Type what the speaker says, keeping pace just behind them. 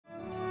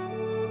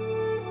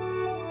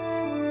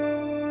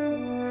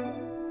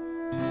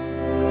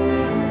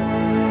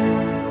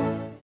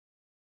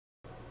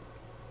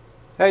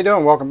How you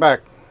doing? Welcome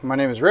back. My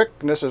name is Rick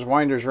and this is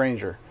Winder's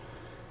Ranger.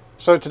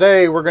 So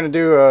today we're going to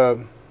do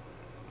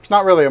it's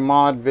not really a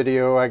mod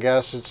video, I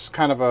guess. It's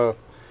kind of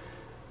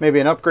maybe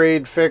an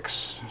upgrade,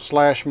 fix,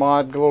 slash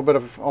mod, a little bit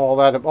of all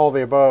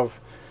the above.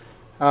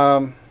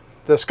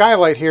 The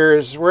skylight here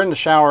is, we're in the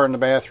shower in the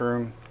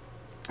bathroom,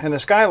 and the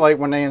skylight,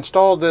 when they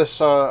installed this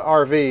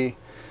RV,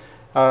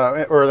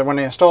 or when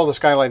they installed the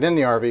skylight in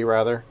the RV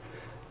rather,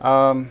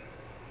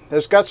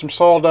 there's got some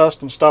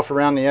sawdust and stuff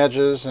around the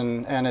edges,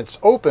 and it's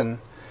open.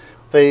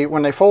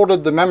 When they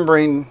folded the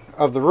membrane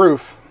of the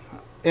roof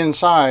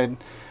inside,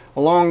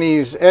 along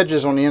these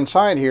edges on the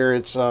inside here,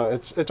 it's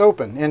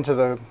open into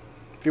the,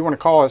 if you want to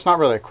call it, it's not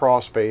really a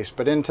crawl space,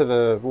 but into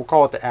the, we'll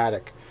call it the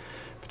attic,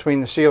 between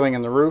the ceiling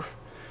and the roof.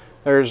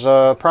 There's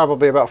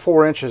probably about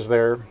 4 inches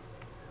there,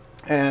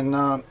 and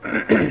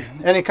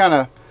any kind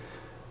of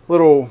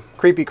little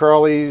creepy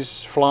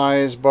crawlies,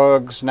 flies,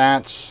 bugs,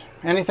 gnats,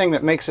 anything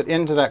that makes it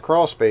into that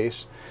crawl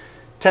space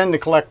tend to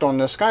collect on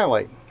this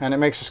skylight, and it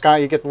makes the sky,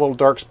 you get the little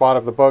dark spot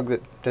of the bug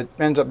that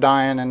ends up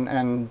dying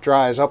and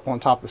dries up on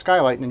top of the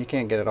skylight, and then you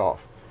can't get it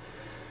off.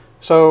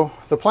 So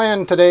the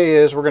plan today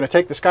is we're going to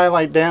take the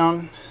skylight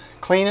down,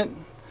 clean it,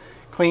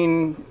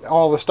 clean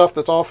all the stuff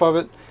that's off of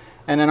it,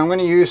 and then I'm going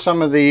to use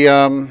some of the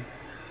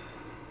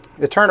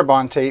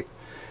Eternabond tape,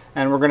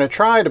 and we're going to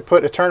try to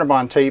put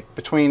Eternabond tape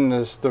between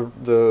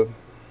the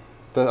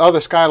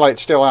other skylight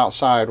still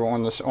outside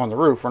on the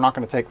roof. We're not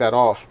going to take that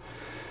off,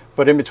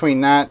 but in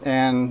between that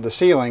and the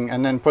ceiling,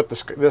 and then put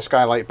this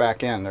skylight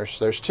back in.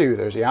 There's two.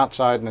 There's the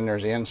outside and then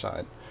there's the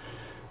inside.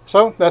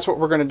 So that's what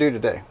we're going to do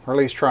today, or at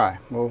least try.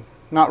 We're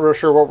not real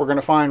sure what we're going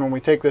to find when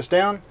we take this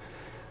down.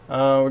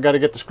 We've got to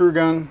get the screw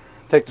gun,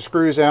 take the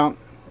screws out,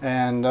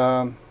 and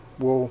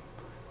we'll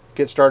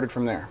get started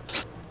from there.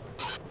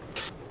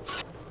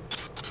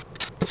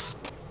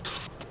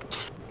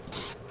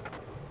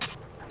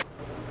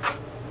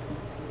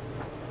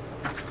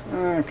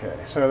 Okay,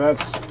 so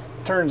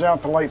turns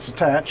out the light's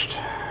attached.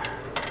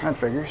 That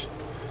figures.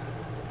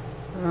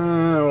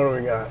 What do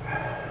we got?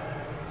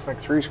 It's like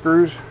 3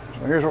 screws.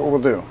 So here's what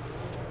we'll do.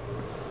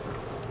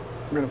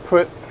 I'm going to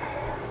put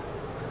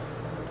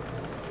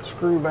the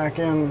screw back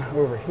in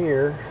over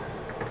here,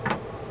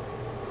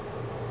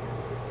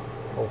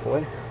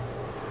 hopefully,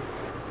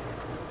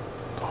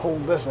 to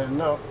hold this end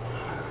up.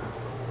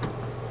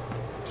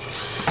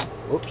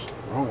 Whoops,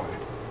 wrong way.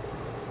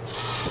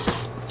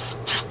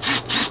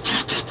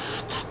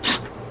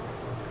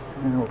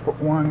 And we'll put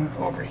one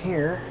over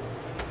here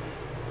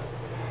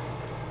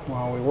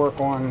while we work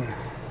on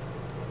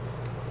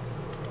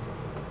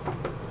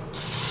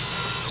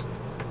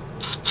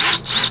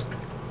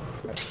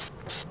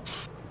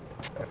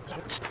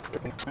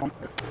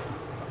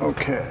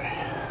okay,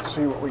 let's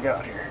see what we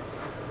got here.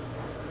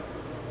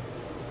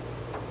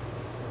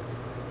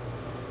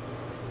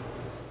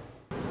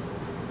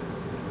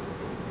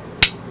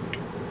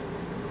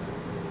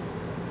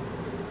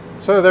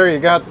 So there you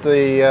got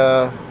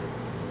the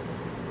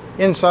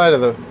inside of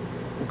the,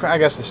 I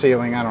guess the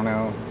ceiling, I don't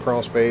know,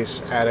 crawl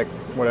space, attic,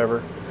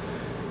 whatever.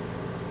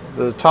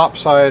 The top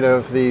side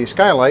of the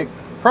skylight,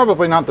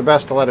 probably not the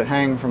best to let it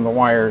hang from the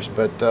wires,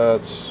 but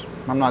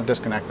I'm not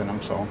disconnecting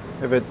them, so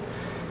if it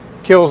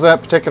kills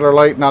that particular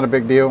light, not a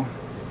big deal.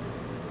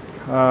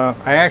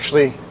 I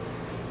actually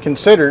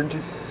considered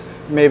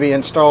maybe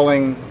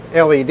installing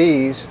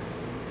LEDs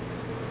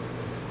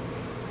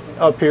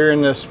up here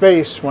in this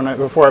space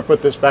before I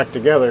put this back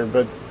together,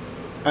 but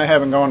I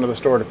haven't gone to the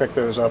store to pick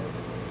those up.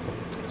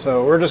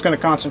 So we're just going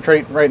to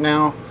concentrate right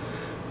now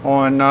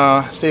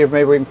on see if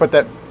maybe we can put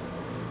that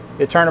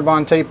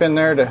Eternabond tape in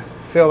there to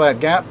fill that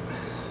gap.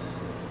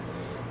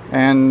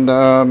 And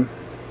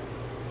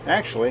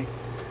actually,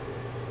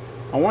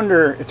 I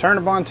wonder,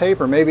 Eternabond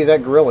tape or maybe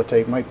that Gorilla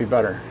tape might be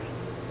better.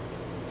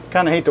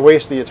 Kind of hate to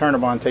waste the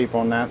Eternabond tape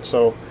on that,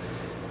 so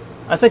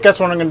I think that's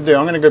what I'm going to do.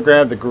 I'm going to go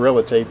grab the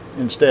Gorilla tape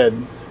instead,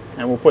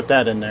 and we'll put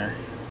that in there.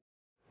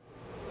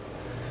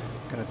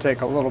 Going to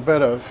take a little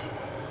bit of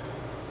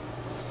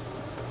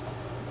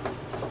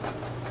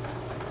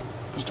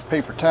just a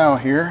paper towel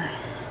here.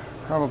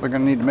 Probably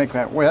going to need to make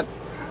that wet,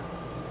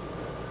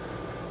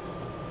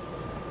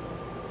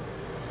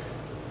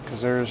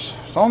 because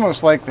it's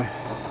almost like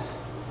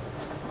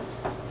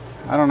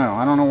I don't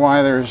know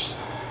why it's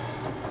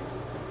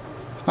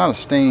not a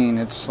stain.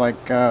 It's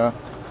like there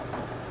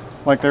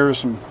was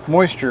some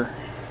moisture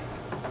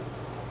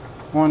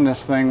on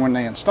this thing when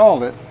they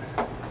installed it,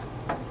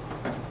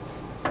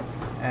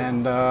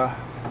 and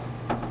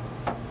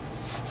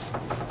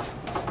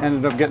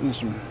ended up getting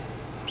some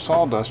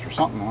sawdust or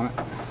something on it.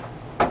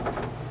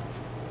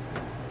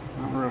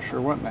 Not real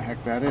sure what in the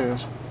heck that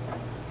is.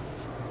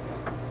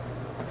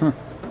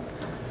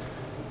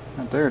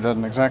 That there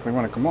doesn't exactly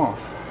want to come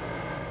off.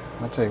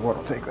 I'll tell you what,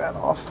 I'll take that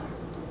off.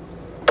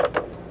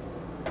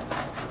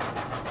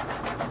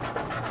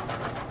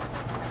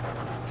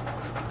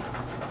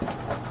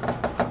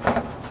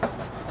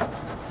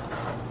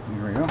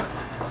 Here we go.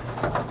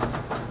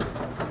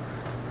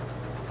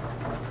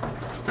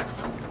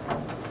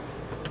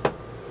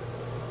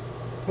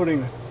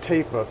 Putting the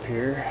tape up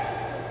here.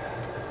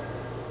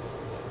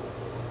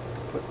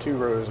 2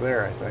 rows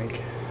there, I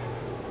think.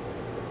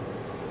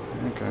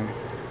 Okay.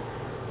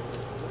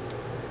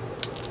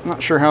 I'm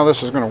not sure how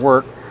this is going to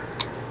work,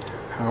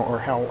 or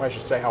how I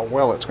should say how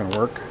well it's going to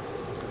work.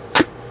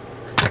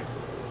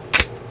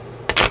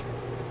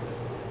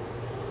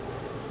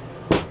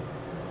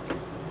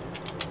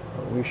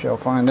 But we shall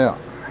find out.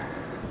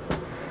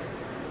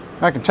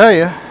 I can tell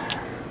you,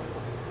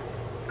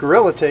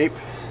 Gorilla Tape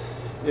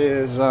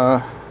is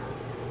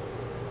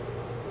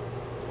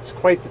it's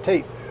quite the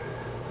tape.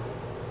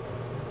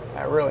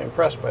 I'm really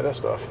impressed by this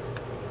stuff.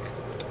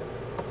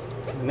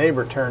 The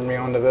neighbor turned me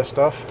onto this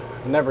stuff.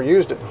 I've never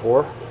used it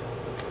before.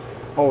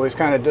 Always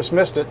kind of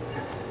dismissed it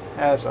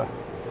as a,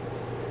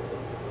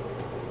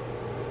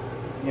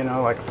 you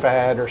know, like a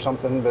fad or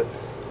something, but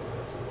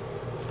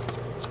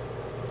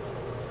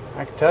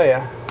I can tell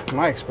you,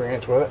 my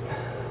experience with it,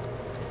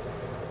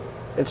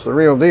 it's the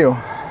real deal.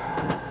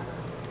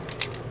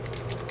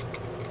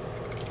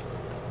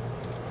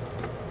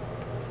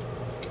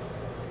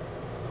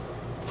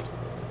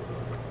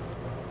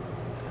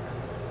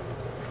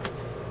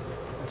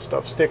 That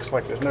stuff sticks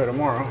like there's no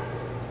tomorrow.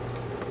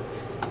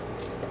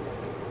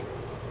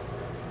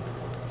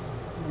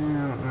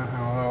 Yeah, I don't know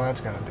how well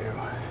that's going to do.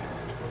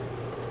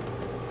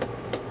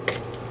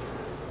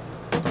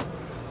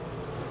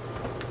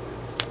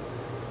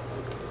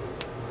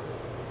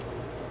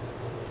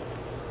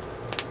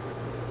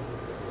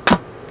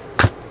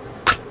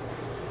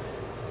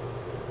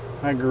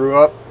 I grew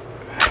up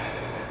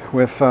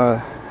with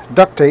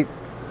duct tape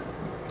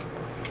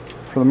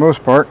for the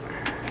most part,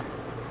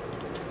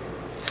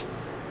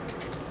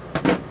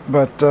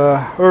 but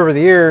over the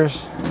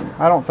years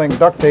I don't think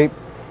duct tape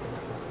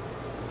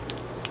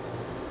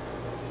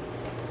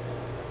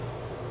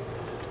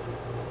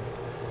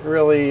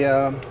really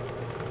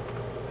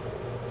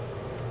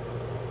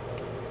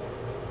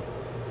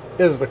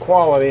is the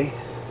quality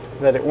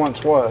that it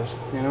once was,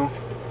 you know.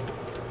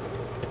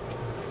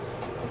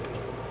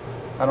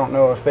 I don't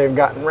know if they've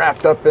gotten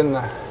wrapped up in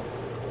the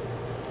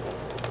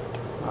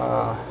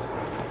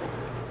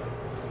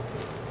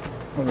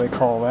what do they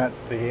call that?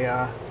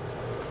 The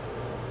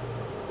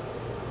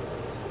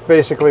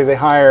basically they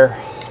hire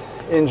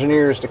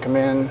engineers to come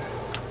in,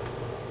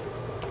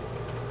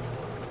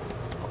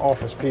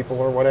 office people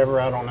or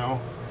whatever, I don't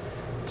know,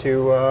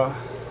 to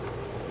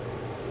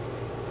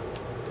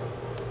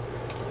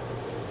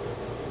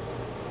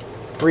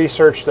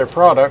research their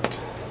product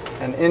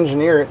and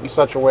engineer it in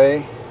such a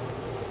way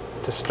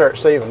to start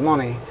saving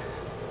money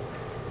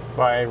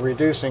by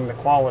reducing the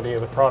quality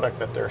of the product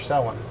that they're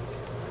selling.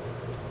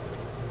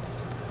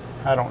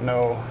 I don't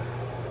know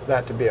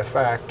that to be a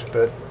fact,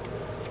 but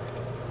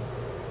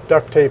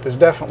duct tape is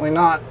definitely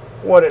not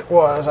what it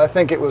was. I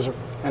think it was,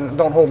 and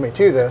don't hold me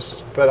to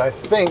this, but I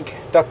think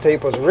duct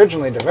tape was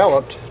originally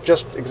developed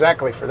just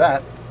exactly for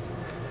that,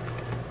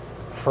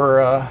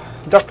 for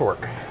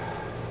ductwork.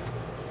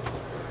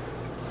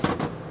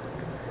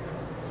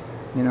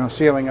 You know,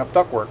 sealing up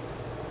ductwork.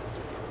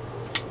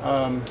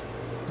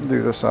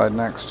 Do this side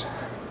next.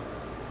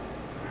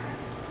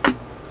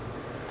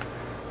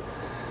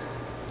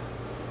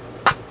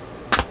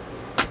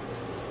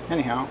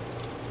 Anyhow,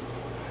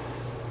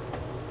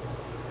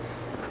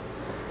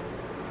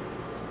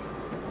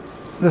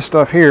 this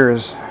stuff here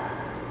is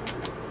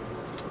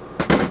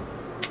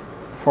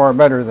far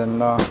better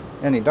than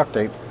any duct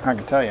tape, I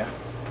can tell you.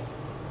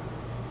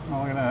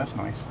 Oh, look at that, that's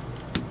nice.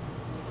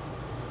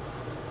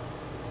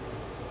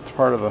 It's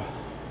part of the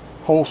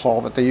hole saw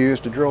that they use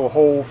to drill a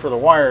hole for the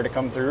wire to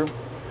come through.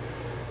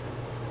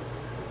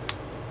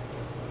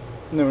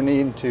 No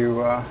need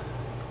to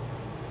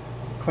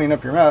clean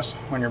up your mess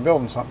when you're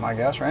building something, I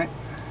guess, right?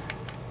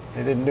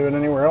 They didn't do it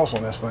anywhere else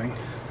on this thing.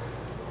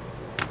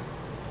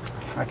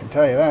 I can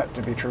tell you that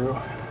to be true.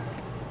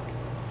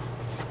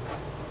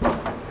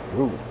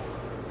 Ooh.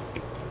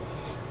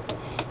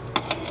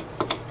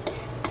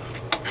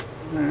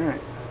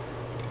 Alright.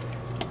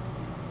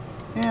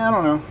 Yeah, I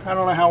don't know. I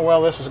don't know how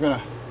well this is going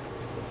to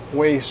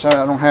waste.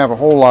 I don't have a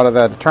whole lot of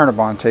that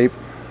Turn-A-Bond tape.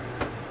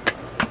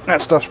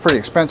 That stuff's pretty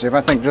expensive.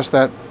 I think just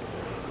that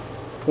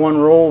one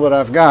roll that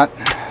I've got,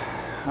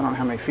 I don't know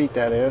how many feet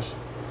that is.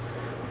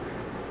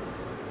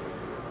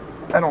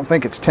 I don't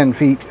think it's 10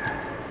 feet.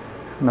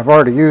 And I've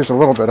already used a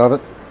little bit of it.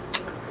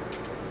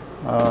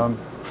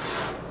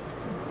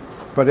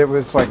 But it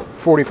was like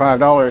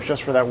 $45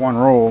 just for that one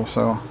roll,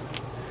 so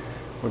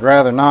would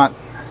rather not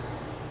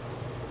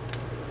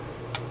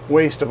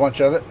waste a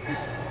bunch of it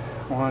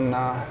on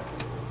a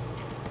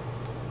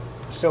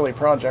silly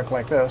project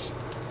like this,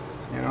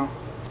 you know.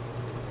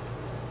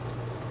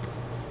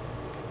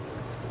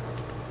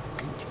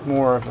 It's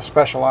more of a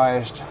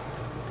specialized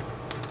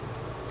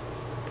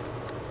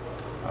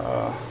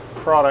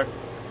product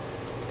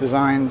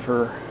designed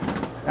for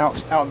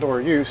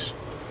outdoor use,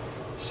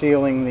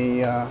 sealing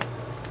the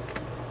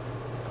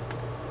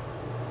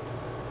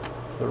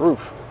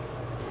roof.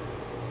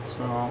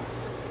 So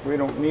we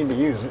don't need to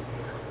use it.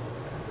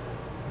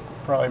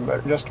 Probably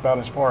better, just about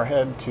as far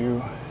ahead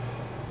to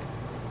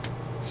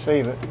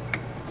save it.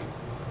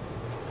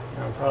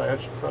 I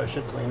probably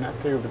should clean that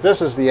too. But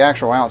this is the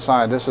actual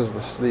outside. This is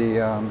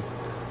the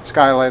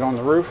skylight on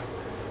the roof,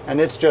 and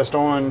it's just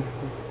on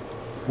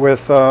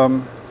with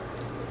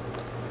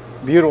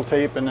butyl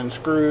tape and then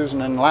screws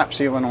and then lap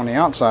sealing on the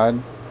outside.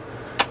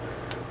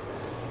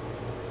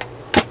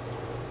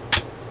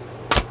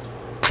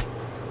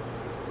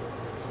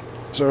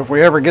 So if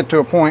we ever get to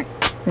a point,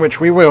 which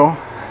we will,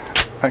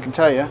 I can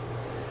tell you,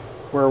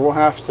 where we'll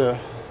have to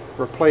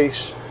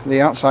replace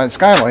the outside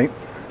skylight,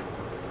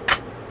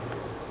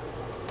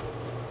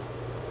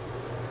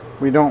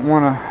 we don't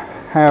want to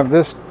have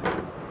this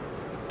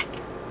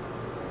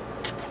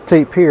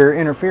tape here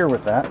interfere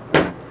with that.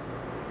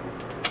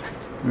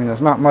 I mean,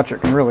 there's not much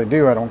it can really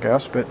do, I don't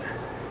guess, but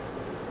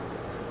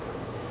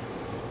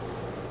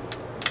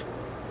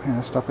man,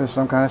 this stuff is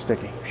some kind of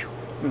sticky.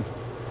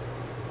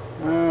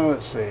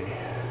 Let's see.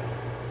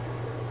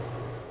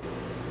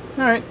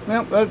 Alright,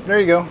 well, there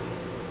you go.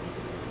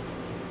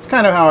 It's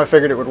kind of how I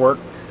figured it would work.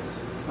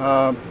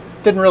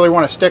 Didn't really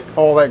want to stick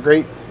all that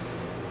great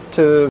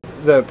to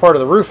the part of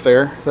the roof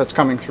there that's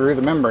coming through,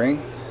 the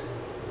membrane.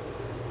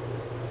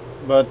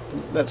 But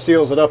that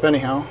seals it up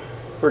anyhow,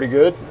 pretty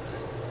good.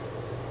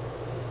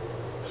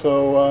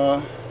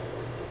 So,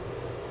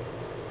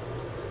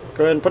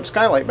 go ahead and put the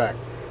skylight back.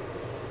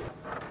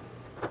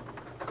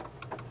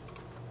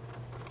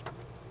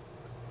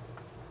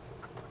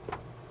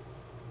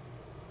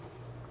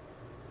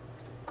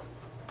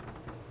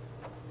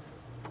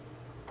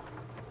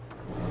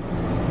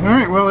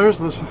 Alright, well, there's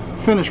this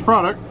finished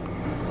product.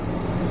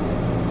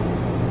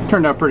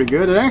 Turned out pretty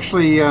good. It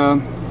actually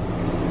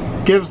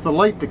gives the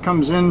light that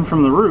comes in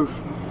from the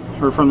roof,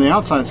 or from the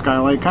outside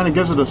skylight, kind of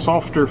gives it a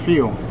softer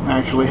feel,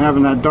 actually,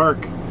 having that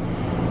dark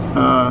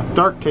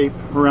tape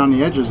around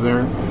the edges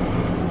there.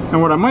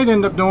 And what I might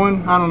end up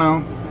doing, I don't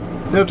know,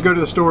 I have to go to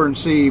the store and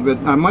see, but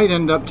I might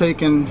end up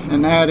taking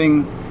and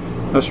adding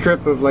a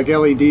strip of like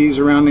LEDs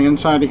around the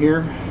inside of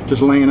here,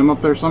 just laying them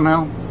up there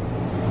somehow,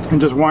 and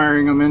just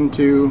wiring them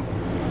into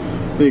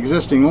the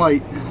existing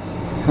light.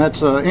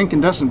 That's an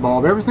incandescent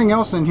bulb. Everything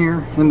else in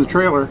here in the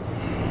trailer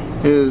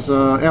is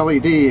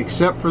LED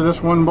except for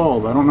this one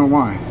bulb. I don't know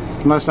why,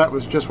 unless that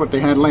was just what they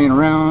had laying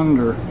around,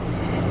 or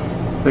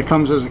that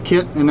comes as a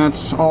kit and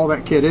that's all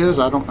that kit is.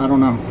 I don't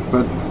know.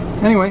 But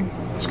anyway,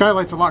 the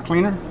skylight's a lot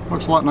cleaner,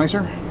 looks a lot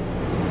nicer.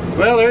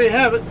 Well, there you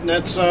have it.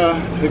 That's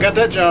we got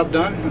that job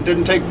done. It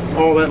didn't take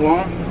all that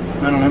long.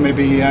 I don't know,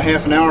 maybe a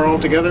half an hour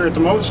altogether at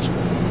the most.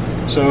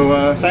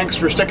 So thanks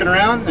for sticking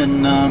around,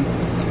 and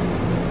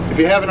if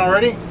you haven't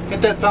already,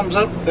 hit that thumbs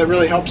up. That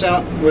really helps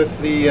out with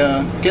the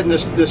getting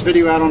this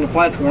video out on the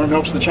platform,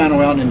 helps the channel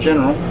out in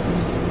general.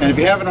 And if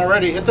you haven't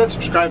already, hit that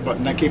subscribe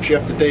button. That keeps you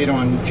up to date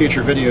on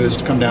future videos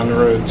to come down the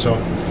road. So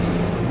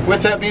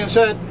with that being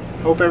said,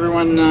 hope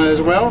everyone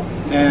is well,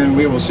 and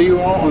we will see you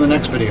all on the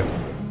next video.